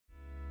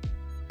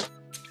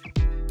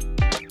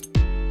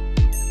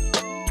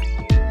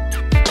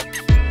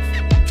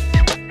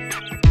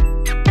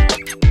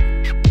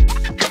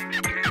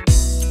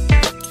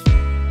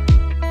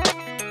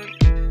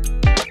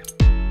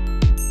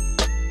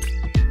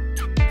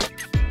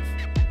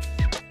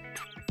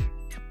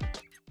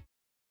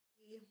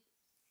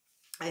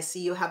I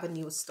see you have a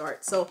new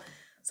start. So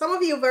some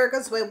of you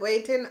Virgos were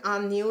waiting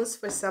on news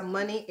for some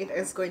money. It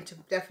is going to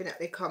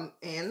definitely come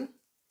in.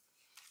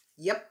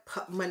 Yep,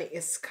 money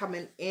is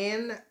coming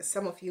in.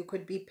 Some of you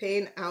could be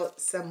paying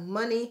out some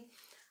money.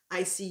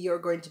 I see you're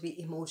going to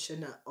be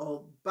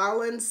emotional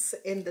balance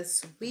in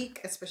this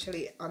week,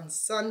 especially on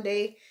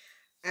Sunday.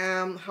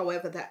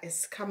 However, that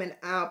is coming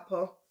up.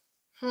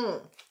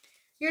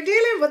 You're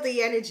dealing with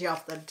the energy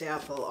of the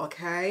devil,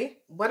 okay?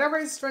 Whatever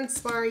is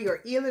transpiring,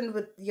 you're dealing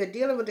with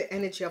the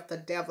energy of the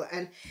devil.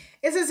 And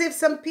it's as if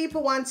some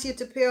people want you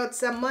to pay out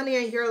some money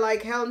and you're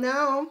like, hell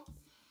no.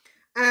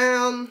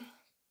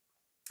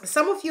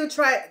 Some of you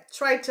try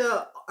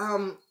to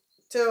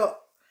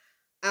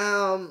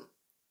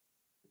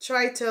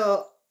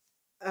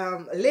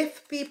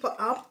lift people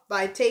up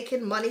by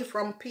taking money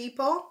from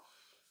people,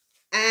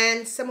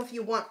 and some of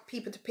you want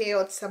people to pay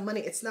out some money.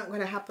 It's not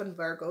going to happen,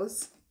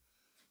 Virgos.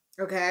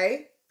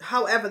 Okay,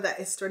 however, that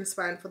is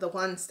transpiring for the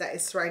ones that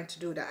is trying to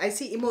do that. I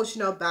see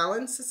emotional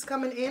balance is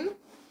coming in.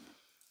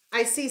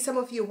 I see some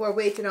of you were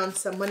waiting on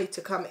some money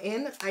to come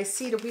in. I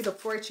see the Wheel of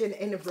Fortune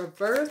in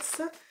reverse.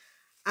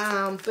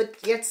 But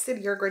yet still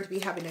you're going to be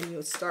having a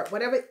new start.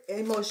 Whatever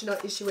emotional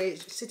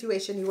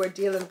situation you are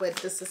dealing with,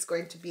 this is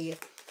going to be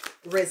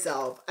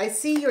resolved. I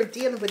see you're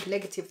dealing with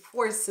negative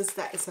forces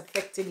that is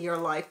affecting your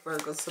life,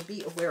 Virgo, so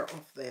be aware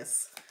of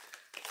this.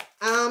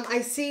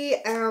 I see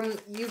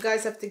you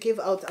guys have to give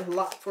out a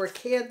lot for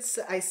kids.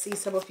 I see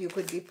some of you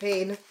could be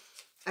paying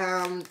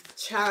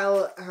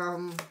child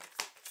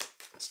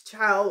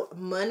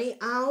money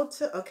out,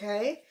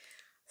 okay?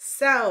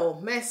 So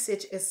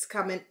message is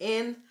coming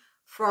in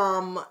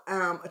from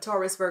a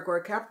Taurus, Virgo,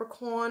 or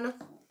Capricorn,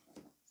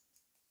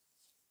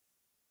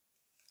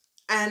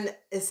 and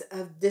it's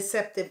a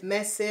deceptive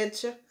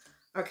message,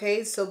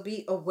 okay? So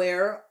be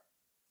aware.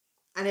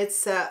 And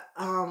it's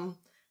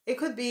it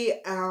could be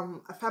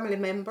a family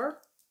member,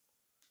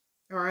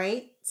 all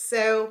right?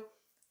 So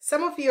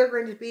some of you are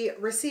going to be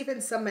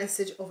receiving some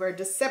message over a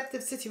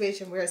deceptive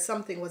situation where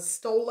something was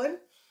stolen,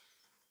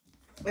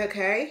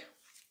 okay?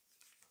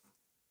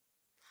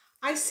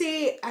 I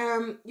see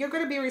you're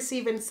going to be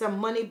receiving some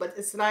money, but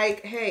it's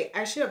like, hey,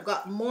 I should have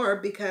got more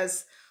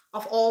because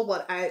of all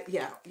what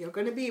you're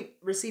going to be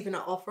receiving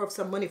an offer of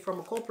some money from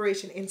a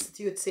corporation,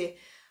 institute, say,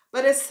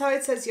 but it's how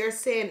it says you're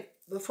saying,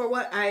 for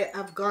what I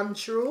have gone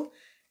through,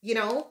 you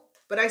know,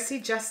 but I see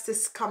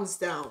justice comes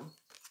down.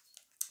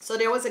 So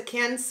there was a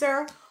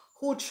Cancer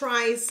who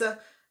tries to,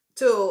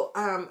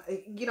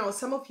 you know,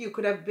 some of you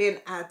could have been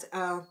at,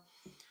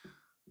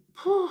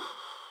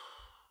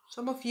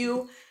 some of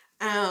you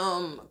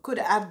could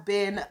have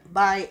been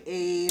by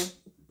a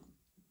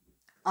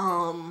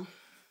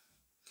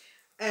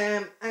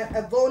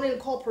voting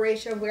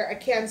corporation where a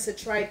Cancer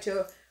tried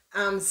to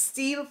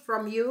steal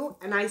from you,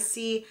 and I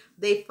see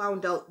they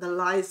found out the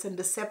lies and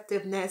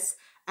deceptiveness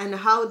and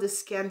how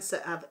this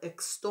Cancer have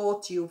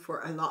extort you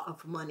for a lot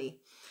of money.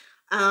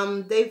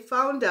 They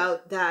found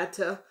out that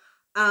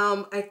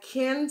a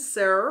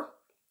Cancer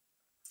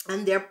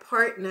and their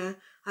partner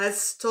has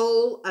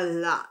stole a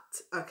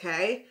lot,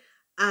 okay?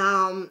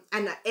 And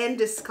the end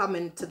is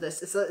coming to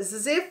this. It's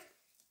as if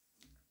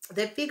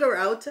they figure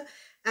out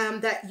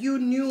that you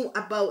knew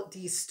about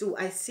these two.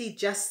 I see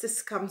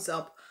justice comes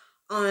up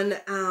on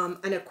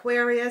an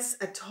Aquarius,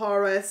 a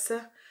Taurus.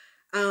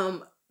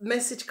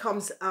 Message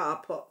comes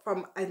up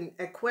from an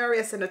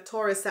Aquarius and a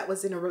Taurus that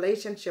was in a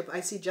relationship.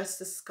 I see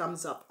justice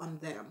comes up on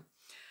them.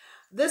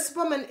 This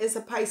woman is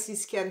a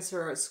Pisces,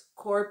 Cancer,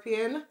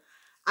 Scorpion.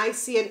 I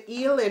see an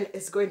healing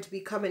is going to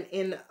be coming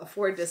in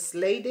for this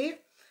lady.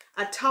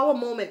 A Tower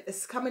moment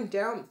is coming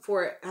down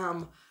for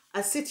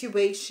a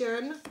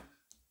situation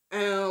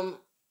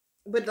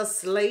with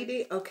this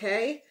lady,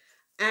 okay?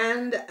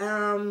 And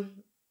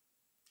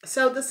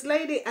so this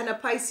lady and a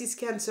Pisces,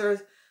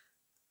 Cancer,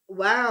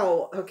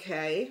 wow,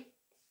 okay.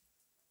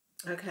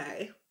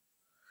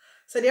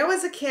 So there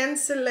was a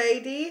Cancer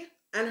lady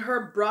and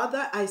her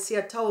brother. I see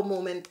a Tower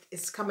moment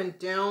is coming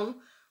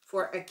down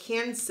for a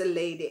Cancer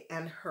lady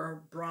and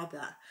her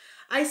brother.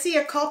 I see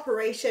a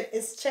corporation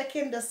is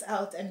checking this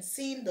out and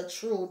seeing the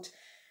truth.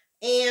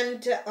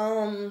 And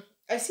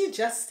I see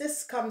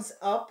justice comes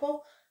up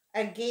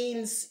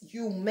against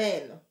you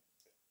men.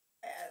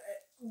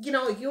 You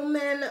know, you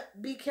men,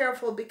 be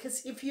careful,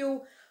 because if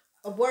you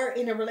were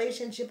in a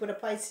relationship with a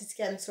Pisces,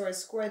 Cancer, or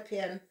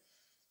Scorpion,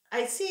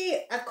 I see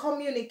a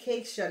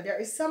communication. There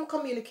is some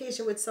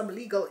communication with some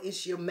legal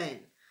issue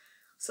men.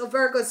 So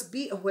Virgos,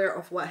 be aware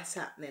of what's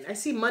happening. I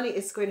see money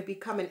is going to be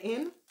coming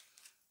in.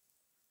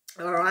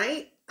 All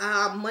right.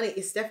 Money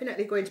is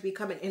definitely going to be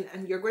coming in,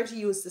 and you're going to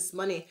use this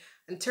money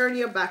and turn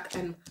your back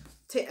and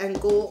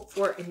go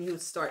for a new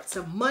start.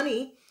 So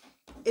money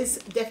is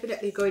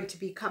definitely going to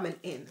be coming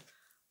in.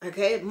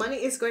 Okay. Money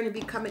is going to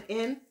be coming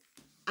in.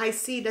 I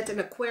see that an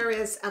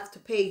Aquarius have to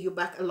pay you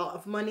back a lot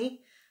of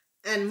money,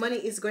 and money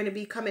is going to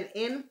be coming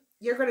in.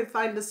 You're going to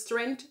find the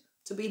strength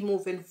to be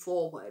moving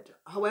forward.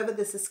 However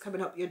this is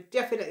coming up, you're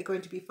definitely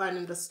going to be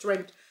finding the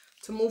strength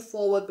to move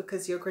forward,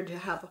 because you're going to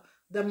have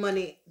the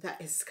money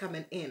that is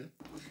coming in.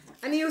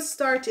 A new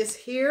start is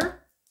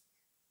here.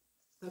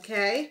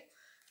 Okay.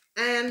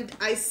 And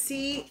I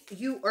see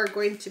you are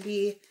going to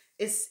be,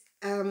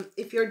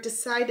 if you're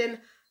deciding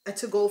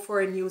to go for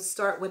a new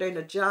start, whether in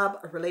a job,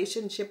 a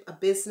relationship, a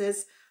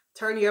business,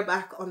 turn your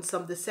back on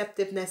some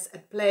deceptiveness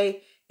at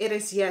play, it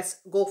is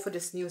yes, go for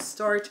this new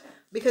start.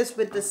 Because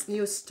with this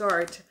new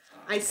start,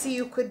 I see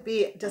you could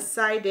be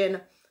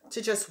deciding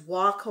to just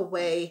walk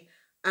away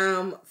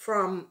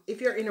from, if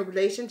you're in a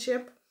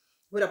relationship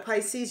with a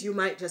Pisces, you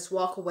might just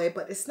walk away,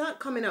 but it's not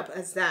coming up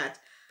as that.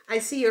 I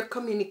see you're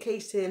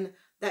communicating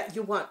that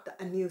you want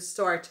a new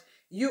start.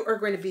 You are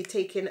going to be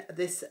taking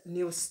this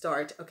new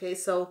start. Okay,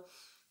 so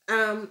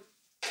some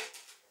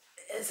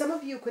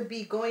of you could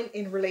be going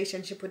in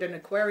relationship with an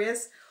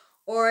Aquarius,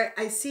 or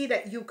I see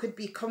that you could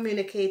be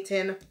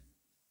communicating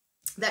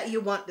that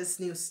you want this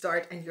new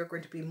start and you're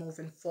going to be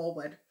moving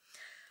forward.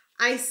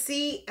 I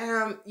see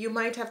you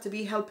might have to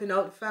be helping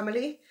out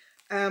family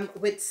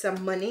with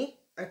some money.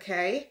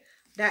 Okay,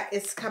 that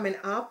is coming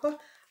up.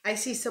 I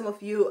see some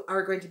of you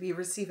are going to be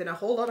receiving a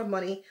whole lot of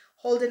money,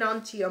 holding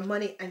on to your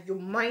money, and you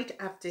might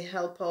have to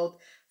help out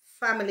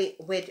family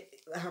with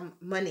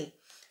money.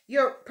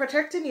 You're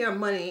protecting your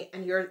money,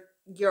 and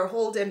you're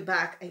holding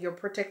back, and you're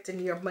protecting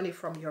your money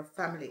from your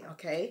family.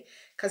 Okay,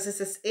 because this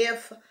is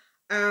if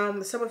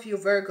some of you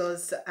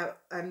Virgos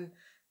and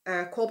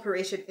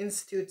corporation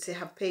institutes, they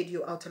have paid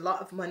you out a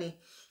lot of money,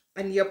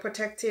 and you're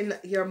protecting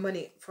your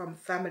money from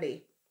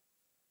family.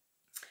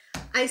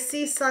 I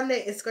see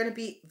Sunday is going to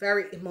be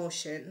very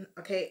emotion.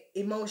 Okay,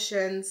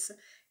 emotions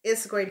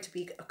is going to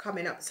be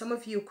coming up. Some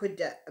of you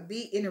could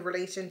be in a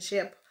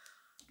relationship.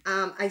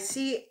 I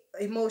see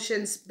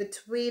emotions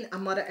between a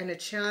mother and a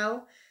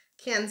child,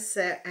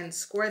 Cancer and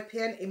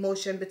Scorpion,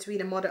 emotion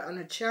between a mother and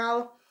a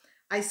child.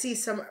 I see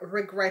some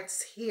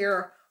regrets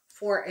here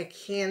for a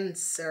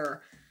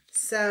Cancer.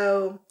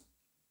 So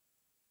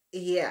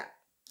yeah,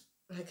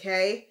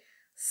 okay,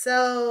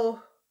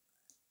 so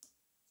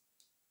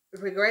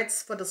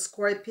regrets for the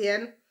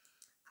Scorpion.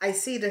 I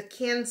see the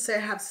Cancer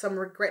have some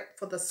regret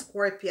for the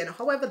Scorpion.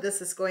 However,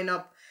 this is going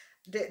up.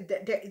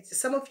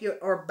 Some of you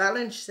are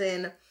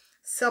balancing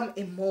some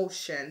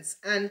emotions,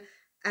 and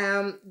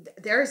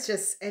there's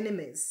just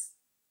enemies.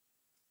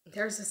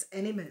 There's just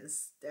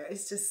enemies.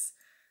 There's just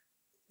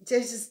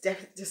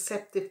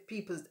deceptive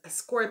people. A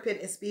Scorpion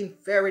is being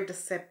very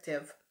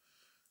deceptive.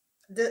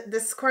 The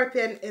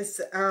Scorpion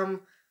is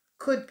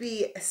could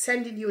be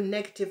sending you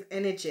negative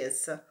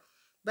energies,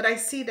 but I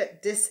see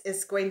that this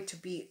is going to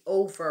be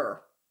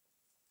over.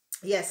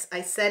 Yes,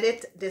 I said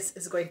it. This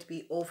is going to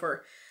be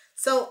over.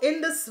 So in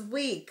this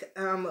week,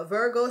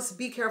 Virgos,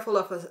 be careful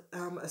of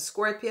a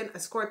Scorpion. A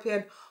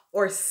Scorpion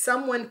or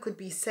someone could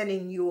be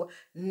sending you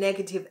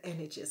negative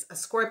energies. A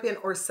Scorpion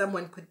or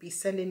someone could be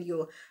sending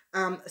you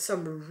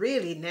some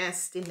really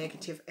nasty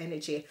negative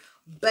energy.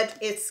 But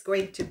it's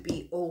going to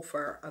be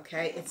over,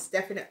 okay? It's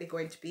definitely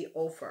going to be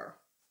over.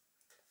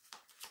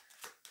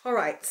 All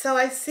right, so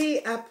I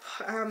see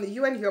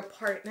you and your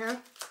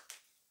partner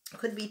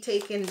could be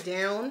taken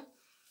down.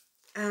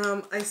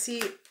 I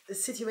see the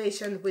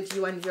situation with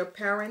you and your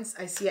parents.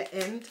 I see an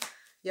end.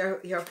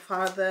 Your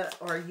father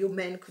or you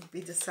men could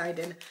be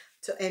deciding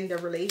to end a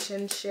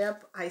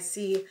relationship. I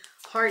see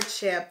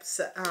hardships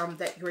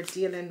that you're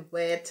dealing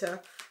with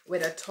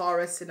a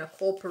Taurus in a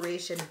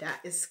corporation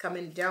that is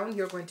coming down.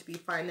 You're going to be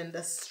finding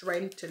the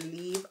strength to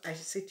leave a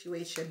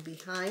situation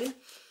behind.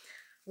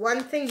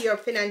 One thing, your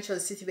financial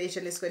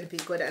situation is going to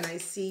be good, and I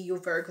see you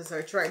Virgos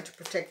are trying to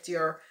protect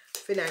your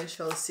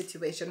financial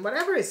situation.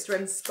 Whatever is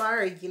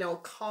transpiring, you know,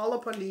 call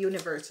upon the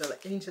universal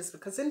angels,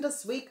 because in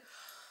this week,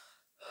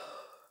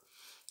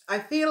 I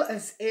feel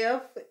as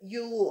if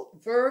you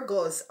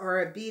Virgos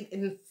are being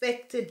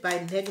infected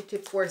by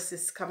negative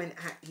forces coming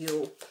at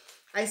you.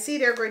 I see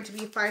they're going to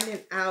be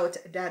finding out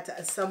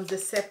that some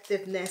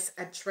deceptiveness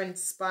had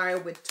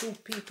transpired with two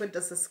people.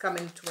 This is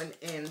coming to an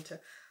end.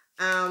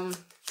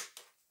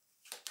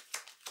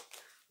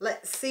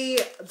 Let's see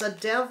the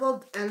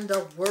devil and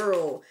the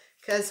world.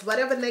 Because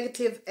whatever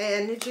negative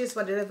energies,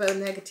 whatever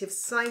negative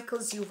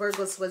cycles you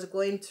Virgos was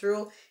going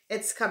through,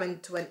 it's coming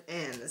to an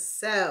end.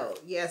 So,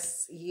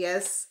 yes,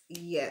 yes,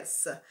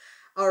 yes.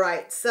 All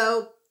right.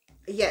 So,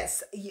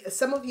 yes,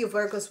 some of you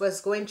Virgos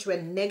was going through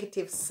a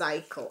negative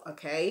cycle,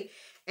 okay?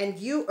 And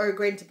you are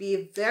going to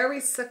be very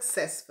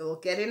successful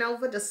getting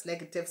over this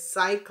negative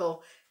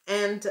cycle,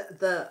 and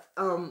the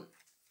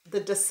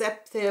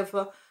deceptive,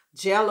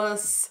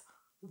 jealous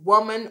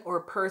woman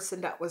or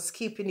person that was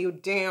keeping you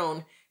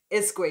down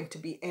is going to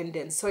be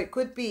ending. So it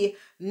could be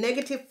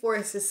negative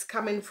forces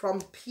coming from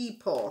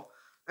people,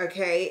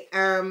 okay?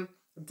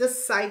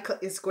 This cycle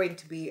is going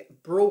to be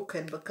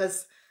broken,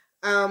 because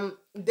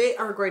they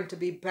are going to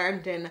be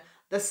banding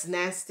this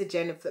nasty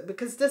Jennifer,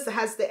 because this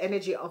has the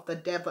energy of the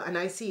devil, and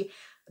I see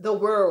the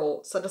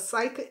world. So the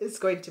cycle is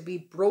going to be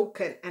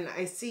broken, and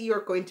I see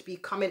you're going to be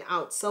coming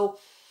out. So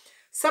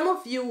some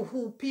of you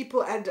who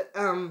people had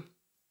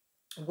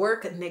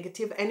work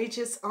negative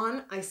energies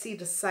on, I see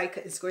the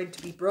cycle is going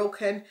to be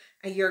broken,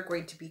 and you're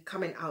going to be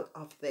coming out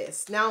of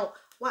this. Now,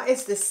 what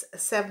is this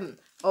 7?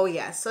 Oh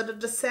yeah, so the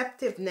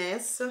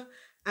deceptiveness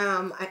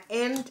An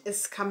end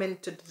is coming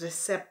to the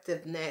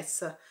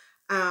deceptiveness.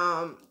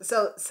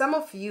 So some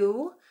of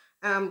you,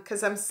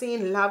 because I'm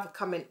seeing love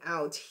coming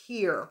out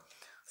here.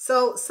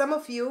 So some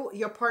of you,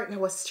 your partner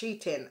was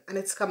cheating and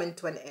it's coming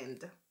to an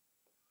end.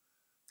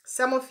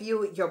 Some of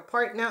you, your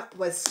partner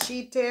was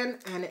cheating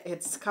and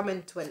it's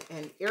coming to an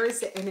end. Here is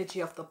the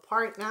energy of the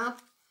partner.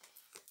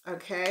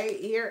 Okay,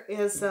 here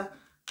is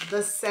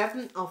the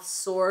Seven of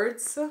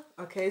Swords.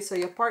 Okay, so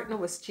your partner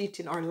was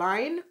cheating or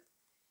lying.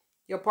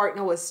 Your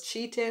partner was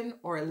cheating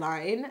or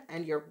lying,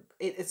 and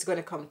it's going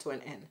to come to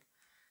an end.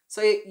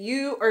 So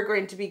you are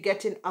going to be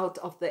getting out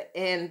of the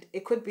end.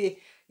 It could be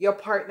your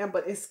partner,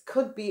 but it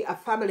could be a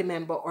family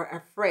member or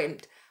a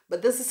friend.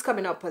 But this is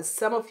coming up as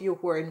some of you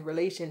who are in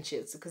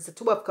relationships, because the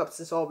Two of Cups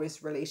is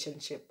always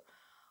relationship.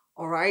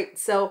 All right.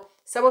 So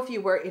some of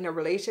you were in a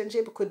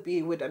relationship. It could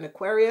be with an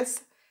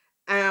Aquarius.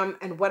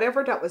 And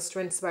whatever that was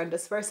transpiring,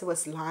 this person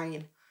was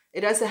lying.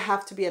 It doesn't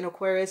have to be an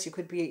Aquarius. You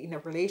could be in a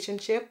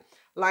relationship.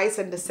 Lies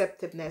and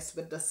deceptiveness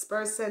with this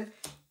person.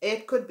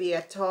 It could be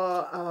a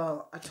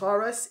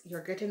Taurus.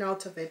 You're getting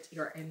out of it.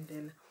 You're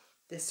ending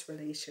this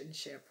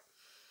relationship.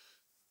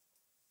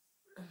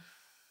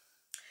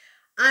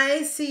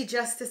 I see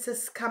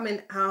justices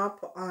coming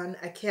up on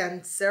a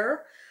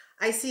Cancer.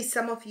 I see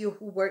some of you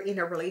who were in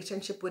a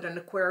relationship with an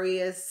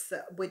Aquarius.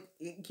 With,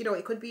 you know,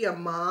 it could be a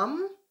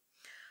mom.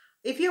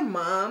 If your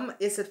mom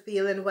isn't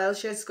feeling well,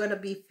 she's going to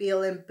be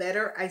feeling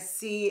better. I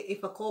see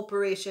if a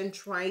corporation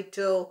tried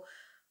to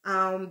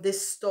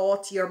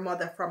distort your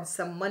mother from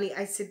some money,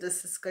 I see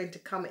this is going to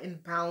come in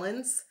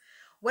balance.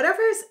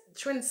 Whatever is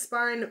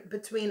transpiring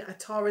between a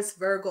Taurus,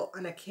 Virgo,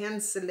 and a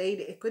Cancer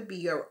lady, it could be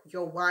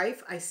your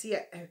wife. I see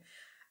it,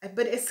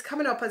 but it's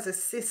coming up as a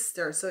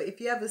sister. So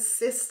if you have a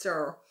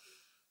sister,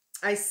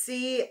 I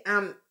see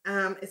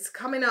it's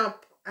coming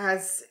up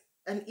as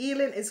an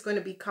healing is going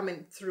to be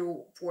coming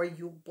through for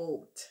you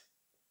both.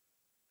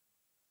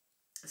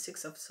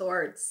 Six of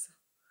Swords.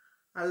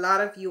 A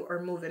lot of you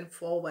are moving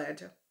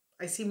forward.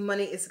 I see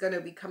money is going to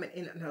be coming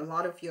in and a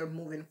lot of you are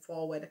moving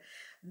forward.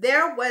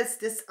 There was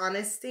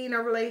dishonesty in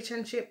a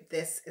relationship.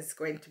 This is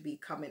going to be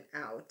coming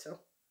out.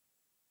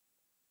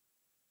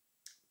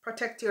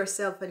 Protect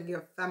yourself and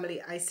your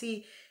family. I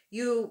see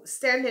you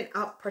standing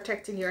up,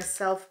 protecting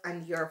yourself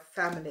and your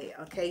family.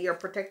 Okay, you're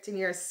protecting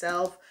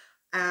yourself.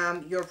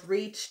 You've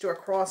reached to a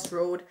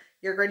crossroad.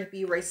 You're going to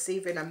be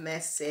receiving a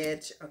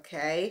message.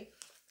 Okay,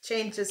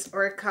 changes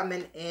are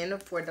coming in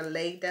for the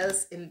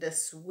ladies in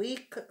this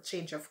week.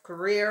 Change of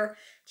career.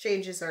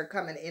 Changes are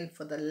coming in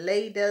for the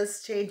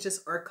ladies.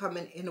 Changes are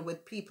coming in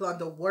with people on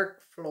the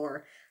work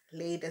floor.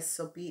 Ladies,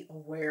 so be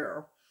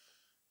aware.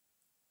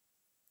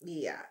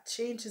 Yeah,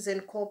 changes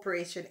in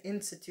corporation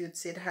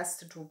institutes. It has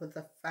to do with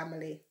the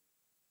family.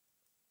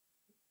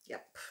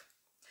 Yep.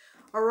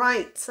 All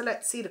right, so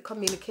let's see the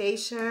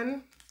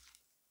communication.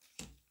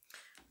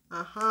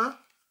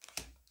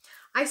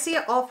 I see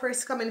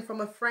offers coming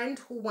from a friend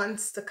who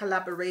wants to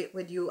collaborate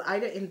with you,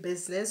 either in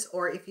business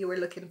or if you were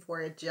looking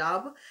for a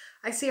job.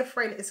 I see a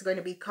friend is going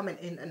to be coming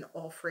in and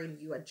offering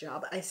you a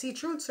job. I see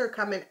truths are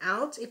coming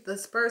out. If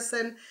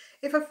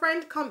a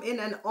friend come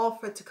in and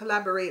offer to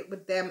collaborate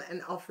with them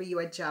and offer you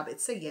a job,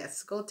 it's a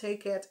yes. Go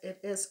take it. It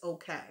is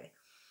okay.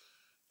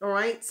 All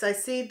right. So I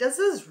see this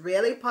is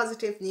really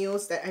positive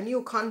news that a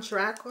new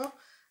contract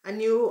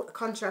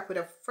with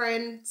a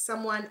friend,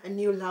 someone, a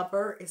new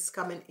lover is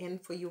coming in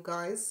for you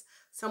guys.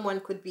 Someone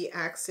could be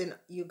asking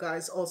you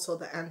guys also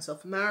the hands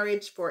of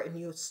marriage for a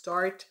new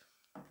start.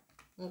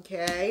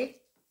 Okay.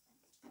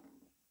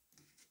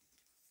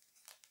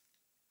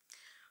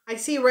 I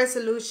see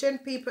resolution.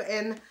 People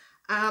in,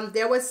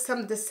 there was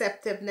some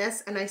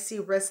deceptiveness and I see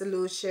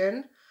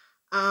resolution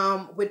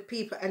with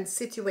people and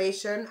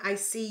situation. I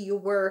see you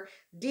were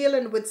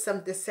dealing with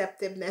some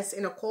deceptiveness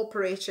in a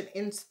corporation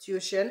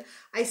institution.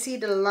 I see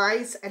the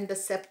lies and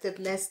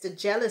deceptiveness, the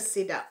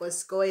jealousy that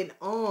was going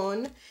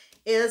on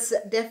is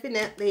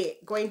definitely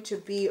going to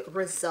be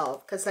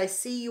resolved, because I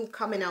see you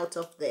coming out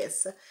of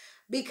this.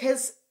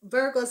 Because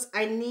Virgos,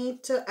 I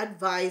need to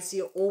advise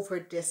you over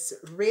this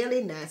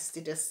really nasty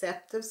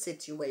deceptive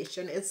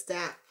situation is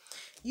that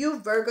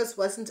you Virgos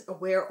wasn't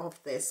aware of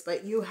this,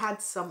 but you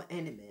had some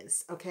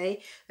enemies.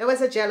 Okay, there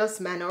was a jealous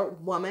man or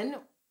woman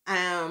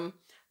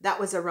that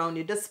was around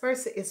you. This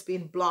person is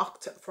being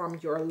blocked from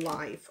your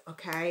life.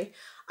 Okay,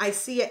 I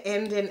see an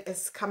ending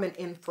is coming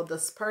in for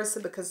this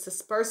person, because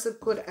this person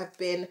could have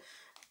been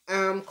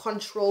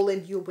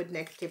controlling you with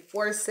negative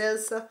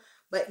forces,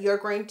 but you're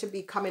going to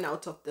be coming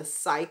out of the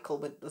cycle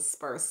with this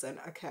person.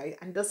 Okay,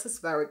 and this is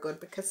very good,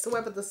 because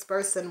whoever this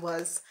person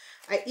was,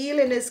 a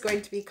healing is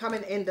going to be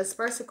coming in. This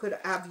person could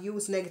have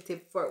used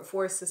negative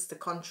forces to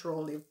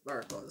control you,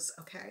 Virgos.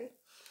 Okay,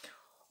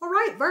 all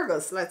right,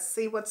 Virgos, let's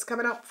see what's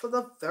coming up for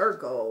the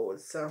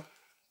Virgos.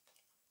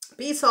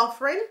 Peace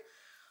offering.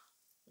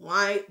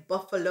 White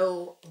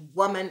buffalo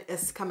woman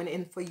is coming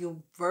in for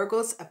you,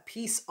 Virgos. A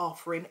peace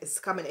offering is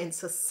coming in.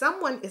 So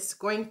someone is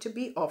going to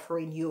be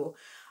offering you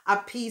a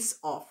peace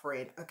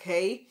offering.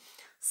 Okay,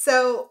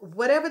 So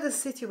whatever the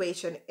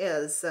situation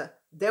is,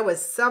 there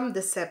was some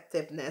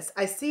deceptiveness.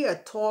 I see a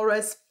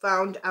Taurus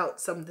found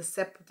out some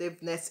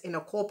deceptiveness in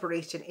a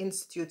corporation,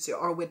 institutes,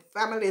 or with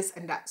families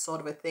and that sort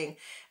of a thing.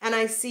 And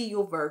I see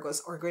you Virgos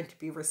are going to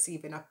be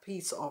receiving a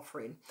peace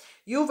offering.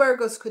 You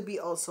Virgos could be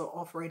also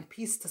offering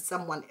peace to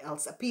someone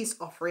else. A peace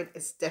offering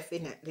is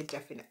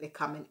definitely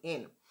coming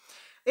in.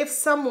 If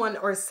someone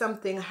or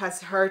something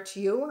has hurt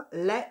you,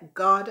 let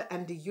God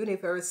and the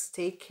universe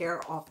take care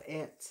of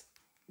it.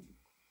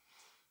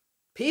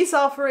 Peace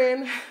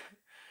offering.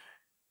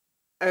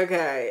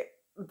 Okay,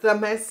 the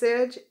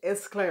message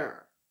is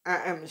clear.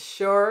 I am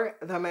sure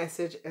the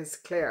message is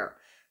clear.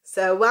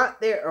 So what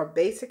they are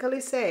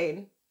basically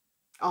saying,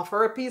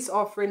 offer a peace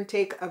offering,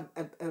 take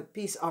a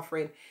peace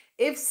offering.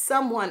 If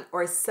someone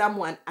or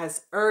someone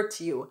has hurt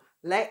you,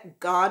 let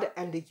God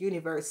and the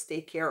universe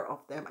take care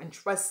of them. And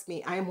trust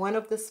me, I am one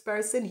of this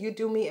person. You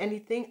do me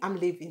anything, I'm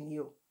leaving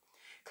you.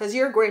 Because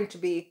you're going to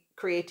be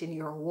creating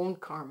your own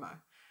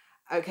karma.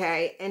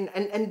 Okay,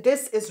 and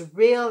this is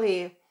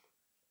really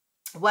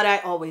what I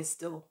always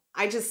do.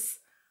 I just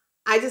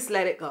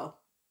let it go,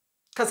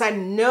 because I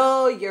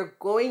know you're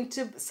going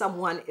to,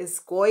 someone is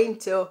going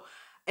to,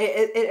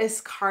 it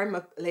is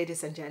karma,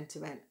 ladies and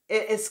gentlemen.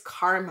 It is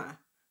karma.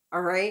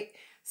 All right,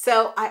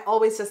 so I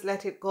always just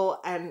let it go.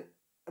 And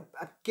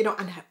you know,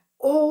 and I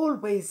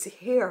always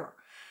hear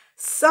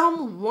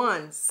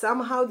someone,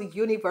 somehow the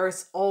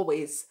universe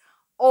always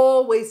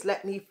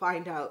let me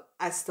find out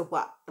as to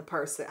what the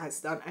person has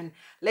done. And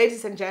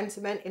ladies and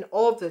gentlemen, in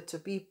order to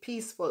be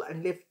peaceful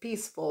and live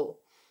peaceful,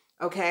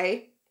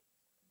 okay,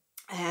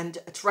 and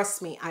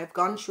trust me, I've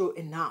gone through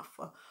enough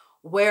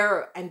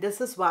where, and this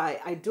is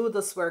why I do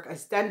this work, I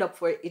stand up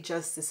for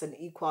justice and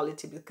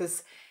equality,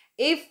 because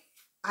if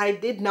I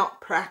did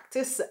not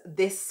practice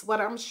this, what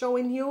I'm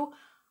showing you,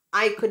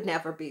 I could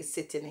never be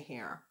sitting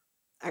here.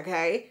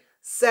 Okay,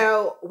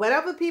 so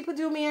whenever people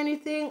do me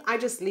anything, I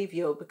just leave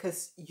you,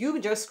 because you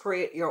just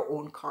create your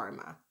own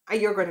karma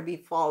and you're going to be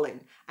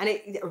falling. And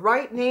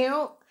right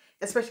now,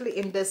 especially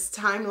in this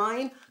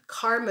timeline,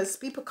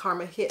 people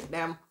karma hit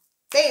them.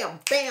 Bam,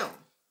 bam.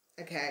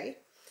 Okay.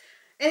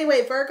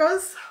 Anyway,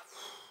 Virgos.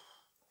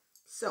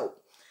 So,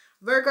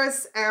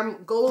 Virgos,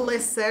 go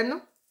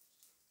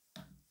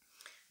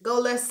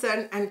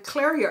listen and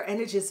clear your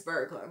energies,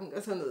 Virgo. I'm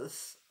going to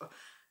this.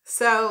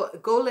 So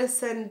go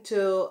listen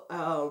to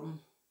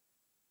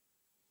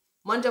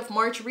month of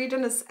March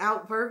reading is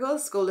out,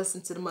 Virgos. Go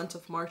listen to the month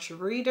of March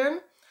reading.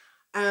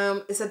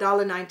 It's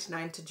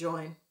 $1.99 to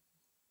join.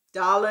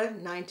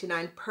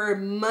 $1.99 per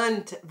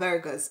month,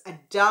 Virgos.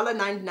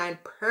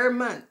 $1.99 per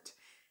month.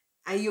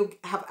 And you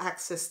have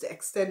access to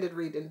extended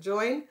reading.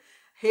 Join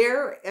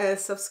here,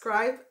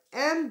 subscribe,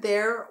 and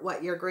there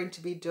what you're going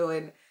to be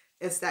doing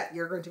is that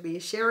you're going to be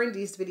sharing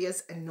these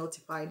videos and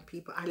notifying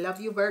people. I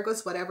love you,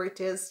 Virgos, whatever it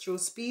is.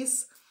 Choose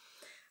peace.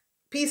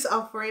 Peace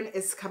offering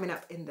is coming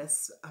up in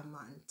this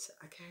month,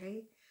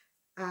 okay?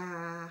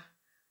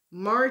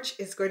 March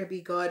is going to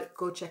be good.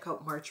 Go check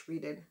out March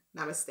reading.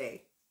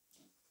 Namaste.